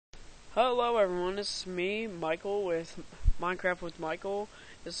Hello everyone, this is me, Michael, with Minecraft with Michael.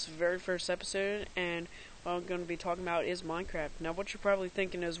 This is the very first episode, and what I'm going to be talking about is Minecraft. Now what you're probably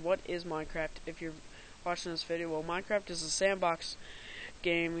thinking is, what is Minecraft if you're watching this video? Well, Minecraft is a sandbox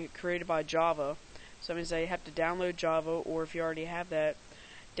game created by Java. So that means that you have to download Java, or if you already have that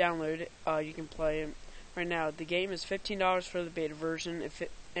download, you can play it right now. The game is $15 for the beta version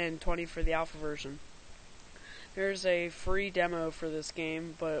and $20 for the alpha version. There's a free demo for this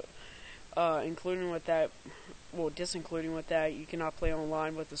game, but including with that, well, disincluding with that, you cannot play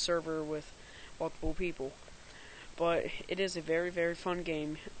online with the server with multiple people. But it is a very, very fun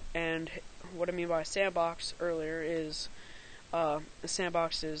game, and what I mean by sandbox earlier is a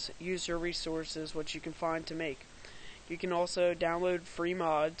sandbox is use your resources, what you can find to make. You can also download free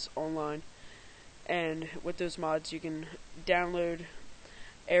mods online, and with those mods you can download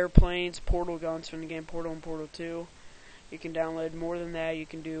airplanes, portal guns from the game Portal and Portal 2. You can download more than that. You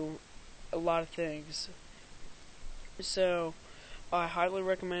can do a lot of things. So I highly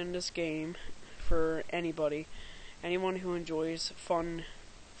recommend this game for anybody. Anyone who enjoys fun,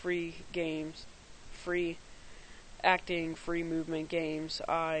 free games, free acting, free movement games,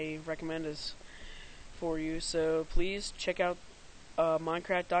 I recommend this for you. So please check out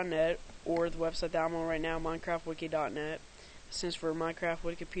Minecraft.net or the website that I'm on right now, MinecraftWiki.net. Since for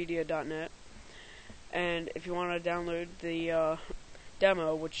MinecraftWikipedia.net. And if you want to download the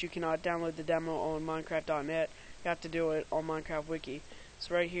demo, which you cannot download the demo on Minecraft.net, you have to do it on Minecraft Wiki.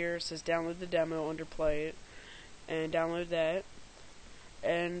 So right here it says download the demo under play it, and download that.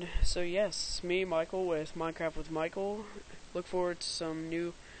 And so yes, it's me, Michael, with Minecraft with Michael. Look forward to some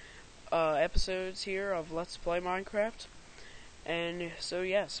new episodes here of Let's Play Minecraft. And so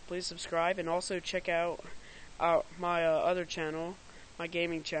yes, please subscribe, and also check out my other channel, my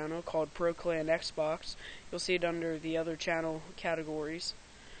gaming channel called ProClan Xbox. You'll see it under the other channel categories.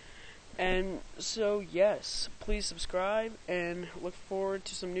 And so yes, please subscribe and look forward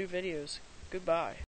to some new videos. Goodbye.